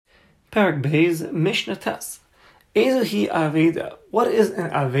Parak Beis, Mishnah Tes. Ezuhi Aveda. What is an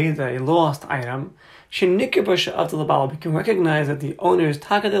Aveda, a lost item? We can recognize that the owner's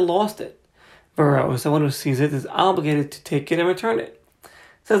taka, they lost it. Vero, someone who sees it is obligated to take it and return it.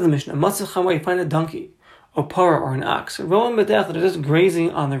 Says the Mishnah, Matzah Chamra, you find a donkey, or para, or an ox, Rowan Bedech, that are just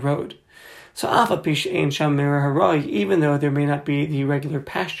grazing on the road. So Afa Pish Ein Sham Harai, even though there may not be the regular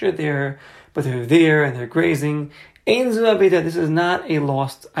pasture there, but they're there and they're grazing, Ein Zu Aveda, this is not a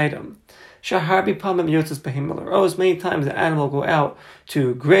lost item. Shaharbi Pamim Yotzes Behimel Rose, many times the animal will go out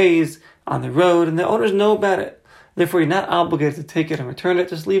to graze on the road, and the owners know about it. Therefore, you're not obligated to take it and return it,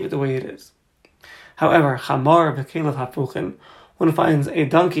 just leave it the way it is. However, Chamar v'Kelev Hafuchin, one finds a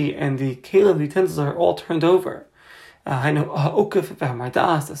donkey and the Kelev utensils are all turned over.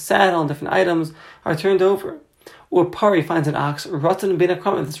 The saddle and different items are turned over. Or Pari finds an ox, Rotten bin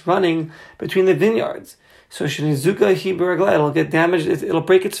Akram, that's running between the vineyards. So Shinizuka Hibaragla, it'll get damaged, it'll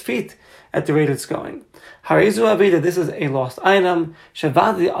break its feet at the rate it's going. Harizu Aveda, this is a lost item.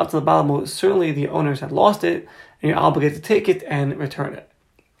 Shavadi Abdul Balamu, certainly the owners had lost it, and you're obligated to take it and return it.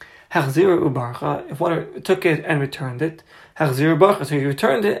 Hachziru Ubarcha, if one took it and returned it, Hachziru Barcha, so he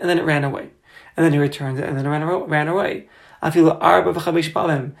returned it and then it ran away. And then he returned it and then it ran away. Afilu Arba v'Chamesh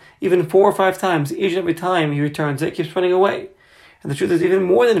Pavim, even 4 or 5 times, each and every time he returns it, it keeps running away. And the truth is, even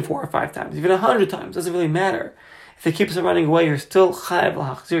more than 4 or 5 times, even 100 times, doesn't really matter. If it keeps on running away, you're still chayav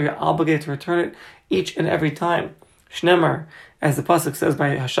l'hachzir, you're obligated to return it each and every time. Shnemar, as the pasuk says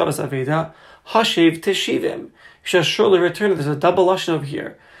by Hashavas Aveda, Hashiv Teshivim, you shall surely return it. There's a double lashon over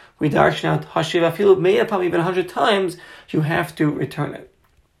here. We darshan out Hashiv Afilu Me'apam, even 100 times, you have to return it.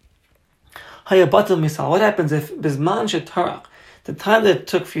 Hayabatel Misal, what happens if Bizman Shetarach, the time that it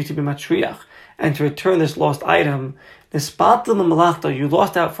took for you to be matriach and to return this lost item, you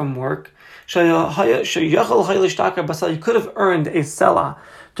lost out from work, you could have earned a selah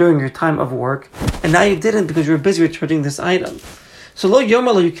during your time of work, and now you didn't because you were busy returning this item. So lo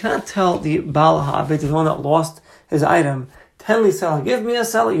yomalo, you cannot tell the Baal Ha'aved, the one that lost his item, tenli selah, give me a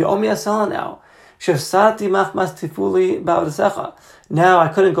selah, you owe me a selah now. Now I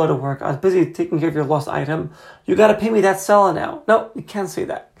couldn't go to work, I was busy taking care of your lost item, you got to pay me that selah now. No, you can't say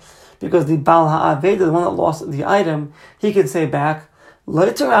that. Because the Baal Ha'aved, the one that lost the item, he can say back, the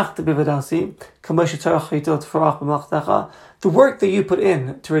work that you put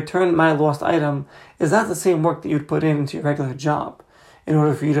in to return my lost item is not the same work that you'd put into your regular job in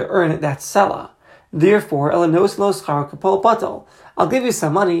order for you to earn that selah. Therefore, I'll give you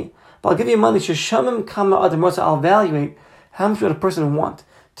some money, but I'll give you money, I'll evaluate how much would a person want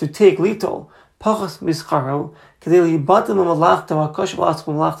to take litol, how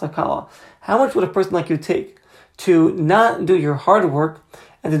much would a person like you take to not do your hard work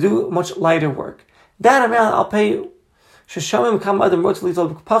and to do much lighter work? That amount I'll pay you. So that's how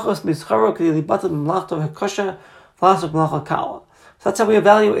we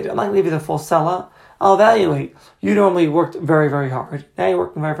evaluate it. I'm not going to give you the full selah. I'll evaluate. You normally worked very, very hard. Now you're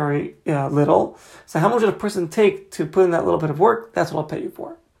working very, very little. So how much would a person take to put in that little bit of work? That's what I'll pay you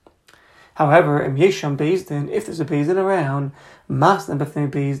for. However, if there's a Beis Din around, Masna B'fnei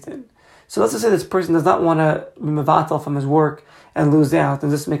Beis Din. So let's just say this person does not want to be mevatel from his work and lose out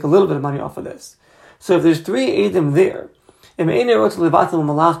and just make a little bit of money off of this. So if there's 3 Eidim there,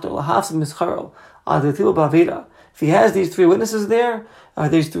 if he has these 3 witnesses there,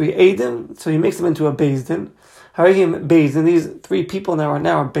 these 3 Eidim, so he makes them into a Beis Din. These 3 people now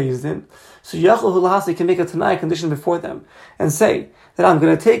are Beis Din. So Yachal Hulahasi can make a Tanai condition before them and say that I'm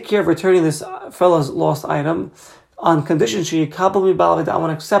going to take care of returning this fellow's lost item on condition I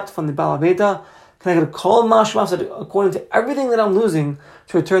want to accept from the Baal Aveda. Can I get a call mashmas according to everything that I'm losing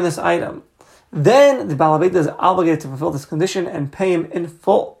to return this item? Then the Baal Aveda is obligated to fulfill this condition and pay him in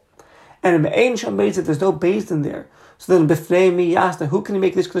full. And in Me'ein Sham Beis Din, there's no Beis Din there. So then B'fnei Mi Yasna, who can he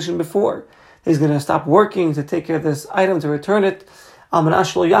make this condition before? He's going to stop working to take care of this item, to return it. He doesn't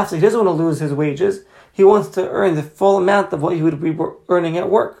want to lose his wages. He wants to earn the full amount of what he would be earning at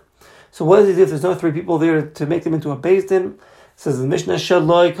work. So what does he do if there's no 3 people there to make them into a Beis Din? Says the Mishnah,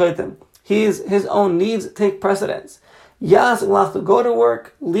 his own needs take precedence. Go to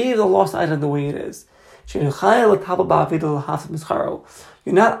work, leave the lost item the way it is. You're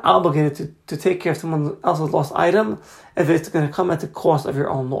not obligated to take care of someone else's lost item if it's going to come at the cost of your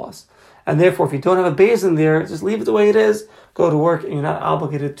own loss. And therefore, if you don't have a Beis Din there, just leave it the way it is, go to work, and you're not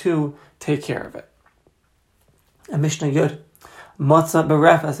obligated to take care of it. And Mishnah Yud, Matzah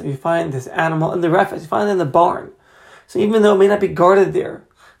berefes, if you find this animal in the refes, you find it in the barn. So even though it may not be guarded there,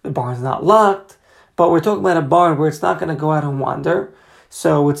 the barn's not locked, but we're talking about a barn where it's not going to go out and wander,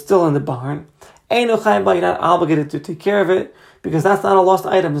 so it's still in the barn. You're not obligated to take care of it because that's not a lost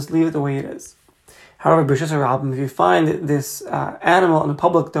item. Just leave it the way it is. However, B'Rishus HaRabim, if you find this animal in the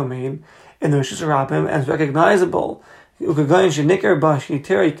public domain, in the B'Rishus HaRabim, and it's recognizable, you can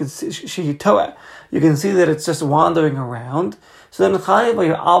see that it's just wandering around, so then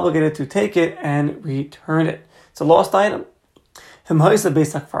you're obligated to take it and return it. It's a lost item. Now, if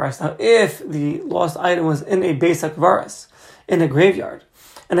the lost item was in a Beis HaKvaros, in a graveyard,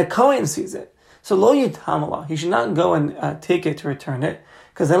 and a Kohen sees it, so lo yitamala, he should not go and take it to return it,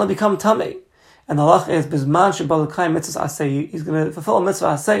 because then it'll become tamei. And the halach is bizman shebalukayim mitzvah asay. He's going to fulfill a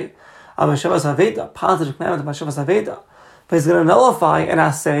mitzvah asay of Hashavas Aveda, positive commandment of Hashavas Aveda, but he's going to nullify an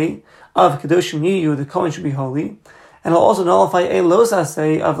asay of kedoshim yiyu, the Kohen should be holy, and he'll also nullify a los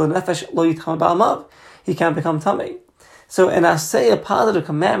asay of the nefesh lo yitam ba'amav. He can't become tamei. So an asay, a positive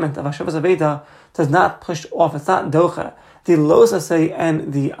commandment of Hashavas Aveda, does not push off. It's not docha the los asay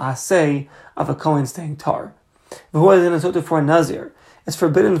and the asay of a Kohen staying tar. For a Nazir, it's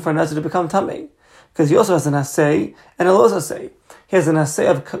forbidden for a Nazir to become tamei, because he also has an asay and a los asay. He has an asay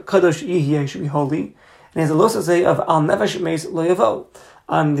of kadosh yihye, should be holy, and he has a los asay of al nefesh meis lo yavo,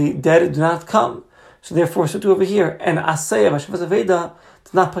 on the dead do not come. So therefore, so too over here, an asay of Hashavas Aveda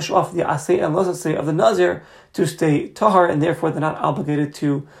does not push off the asay and los asay of the Nazir to stay tahar, and therefore they're not obligated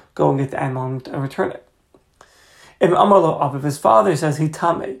to go and get the animal and return it. If his father says he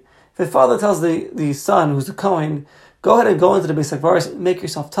tamei, if his father tells the son, who's the Kohen, go ahead and go into the Beis HaKvaros and make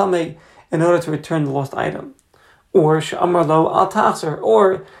yourself tamei in order to return the lost item. Or she'amar lo al tachzer,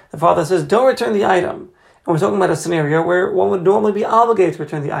 or the father says, don't return the item. And we're talking about a scenario where one would normally be obligated to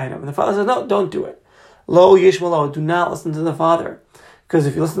return the item. And the father says, no, don't do it. Lo yishmalo, do not listen to the father. Because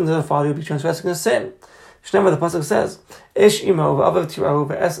if you listen to the father, you'll be transgressing a sin. Shneimar, the pasuk says, Ish imo v'avav tirahu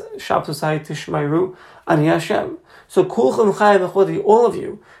v'es shabtusai tishmayru ani Hashem. So kulchem chayim v'chodi, all of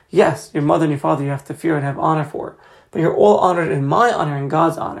you, yes, your mother and your father you have to fear and have honor for, but you're all honored in my honor and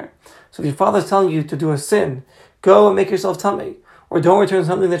God's honor. So if your father is telling you to do a sin, go and make yourself tamei, or don't return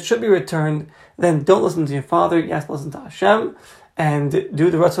something that should be returned, then don't listen to your father, yes, listen to Hashem, and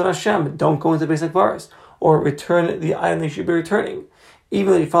do the Ratzon Hashem, don't go into Beis HaKvaros, or return the item that you should be returning.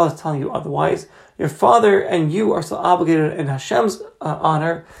 Even though your father is telling you otherwise, your father and you are still obligated in Hashem's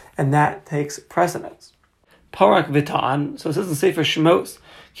honor, and that takes precedence. Parak Vitan, so it says in Sefer Shemos,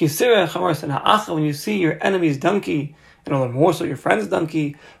 Kisira Chamars and Ha'acha, when you see your enemy's donkey, and all the more so your friend's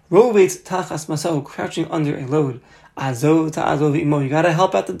donkey, Rovates Tachas Masau, crouching under a load, Azov Ta'azov Imo, you gotta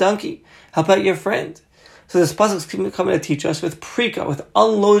help out the donkey, help out your friend. So this pasuk is coming to teach us with prika, with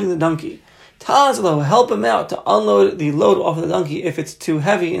unloading the donkey. Ta'azlo, help him out to unload the load off of the donkey if it's too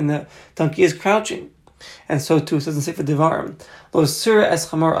heavy and the donkey is crouching. And so too, it says in Sefer Devarim, Lo Sura Es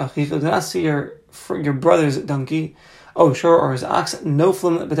Chamar Achif, do not see your brother's donkey, oh sure, or his ox,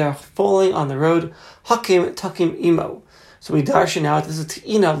 noflim, but they're falling on the road, Hakim Takim Imo. So we darshan out, this is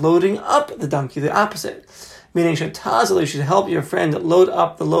Ta'ina, loading up the donkey, the opposite. Meaning, you should help your friend load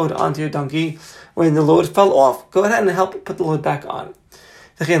up the load onto your donkey when the load fell off. Go ahead and help put the load back on.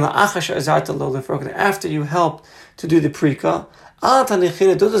 After you help to do the prika,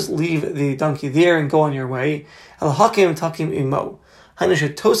 don't just leave the donkey there and go on your way. Help put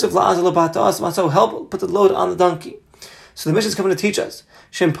the load on the donkey. So the mission is coming to teach us.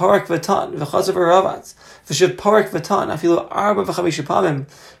 Shem parak v'tan v'chazav v'ravatz v'shem parak v'tan afilu arba v'chamish pamim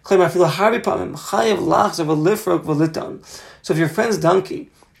claim afilu harbi pamim chayav lachzav v'lifrok v'litan. So if your friend's donkey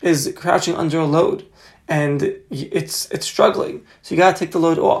is crouching under a load and it's struggling, so you got to take the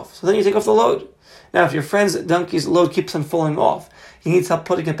load off. So then you take off the load. Now, if your friend's donkey's load keeps on falling off, he needs help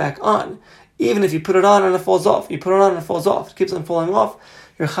putting it back on. Even if you put it on and it falls off, it keeps on falling off,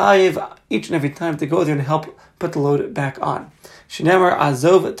 you're chayiv each and every time to go there and help put the load back on. Shinemar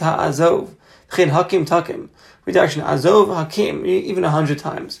azov ta'azov, chin hakim takim. Redaction azov hakim, even 100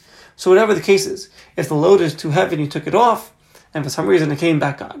 times. So whatever the case is, if the load is too heavy and you took it off, and for some reason it came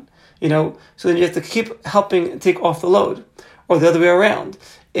back on, so then you have to keep helping take off the load. Or the other way around.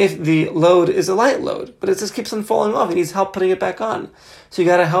 If the load is a light load, but it just keeps on falling off, he needs help putting it back on. So you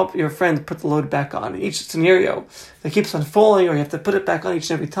got to help your friend put the load back on. In each scenario, it keeps on falling, or you have to put it back on each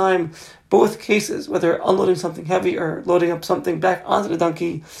and every time. Both cases, whether unloading something heavy or loading up something back onto the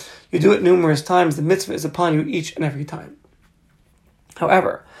donkey, you do it numerous times. The mitzvah is upon you each and every time.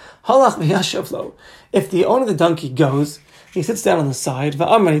 However, halach v'yashavlo, if the owner of the donkey goes, he sits down on the side,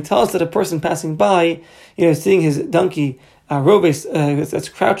 v'amar, he tells that a person passing by, seeing his donkey robes that's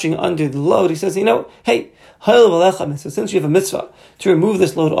crouching under the load, he says, hey, so since you have a mitzvah to remove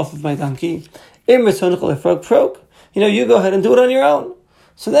this load off of my donkey, you go ahead and do it on your own.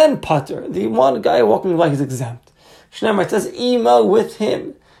 So then pater, the one guy walking by, is exempt. Shneimar, it says imo, with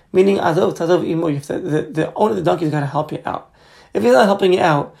him, meaning azov imo, the owner of the donkey has got to help you out. If he's not helping you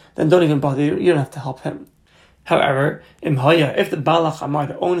out, then don't even bother. You don't have to help him. However, if the Balach Amar,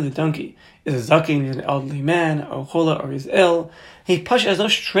 the owner of the donkey, is a zakin, he's an elderly man, or chola, or he's ill, he has no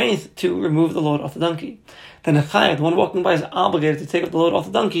strength to remove the load off the donkey. Then the chayv, the one walking by, is obligated to take up the load off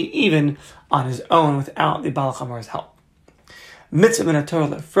the donkey, even on his own, without the Balach Amar's help. Mitzvah min ha-Torah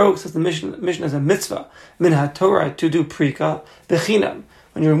lefrog, says the mission is a mitzvah min ha-Torah to do prika bechinam.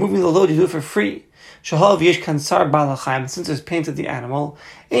 When you're removing the load, you do it for free. Shahal v'yesh kansar balachayim, since there's pain to the animal.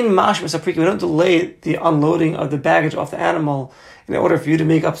 In mashmas aprika, we don't delay the unloading of the baggage off the animal in order for you to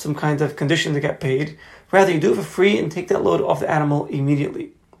make up some kind of condition to get paid. Rather, you do it for free and take that load off the animal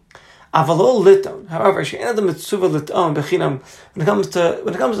immediately. Avalol liton, however, she'ena the mitzvah liton bechinam. When it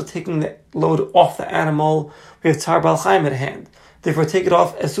comes to taking the load off the animal, we have tzar balachayim at hand. Therefore, take it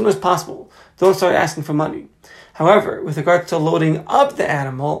off as soon as possible. Don't start asking for money. However, with regard to loading up the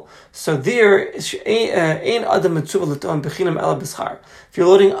animal, so there, if you're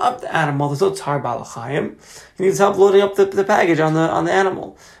loading up the animal, there's no tzar balachayim. You need help loading up the baggage on the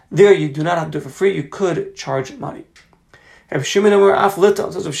animal. There, you do not have to do it for free. You could charge money. If Shimon were af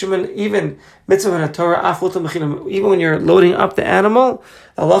liton, so if Shimon even mitzvah in a Torah af liton bechinam, even when you're loading up the animal,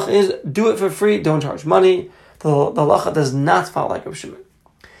 the halacha is do it for free. Don't charge money. The halacha does not follow like Rav Shimon.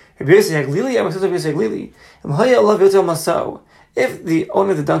 If the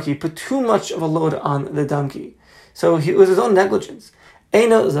owner of the donkey put too much of a load on the donkey, so it was his own negligence, you're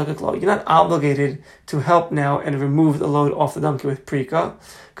not obligated to help now and remove the load off the donkey with prika,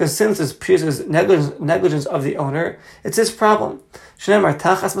 because since it's negligence of the owner, it's his problem.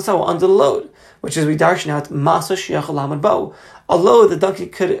 Under the load, which is we darshan out masa shiach lamad bo, a load the donkey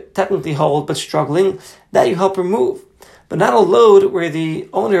could technically hold but struggling, that you help remove. But not a load where the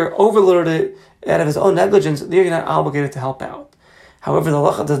owner overloaded it out of his own negligence, there you're not obligated to help out. However, the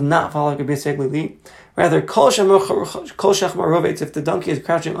halacha does not follow Rabbi Yisrael Glili. Rather, kol shech marovetz, if the donkey is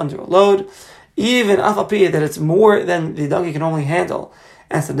crouching under a load, even afapi, that it's more than the donkey can normally handle,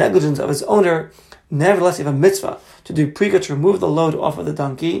 and it's the negligence of its owner, nevertheless you have a mitzvah to do prika, to remove the load off of the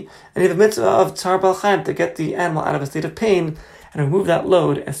donkey, and you have a mitzvah of tzar balachayim, to get the animal out of a state of pain, and remove that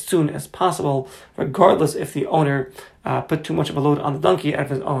load as soon as possible, regardless if the owner put too much of a load on the donkey out of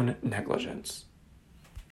his own negligence.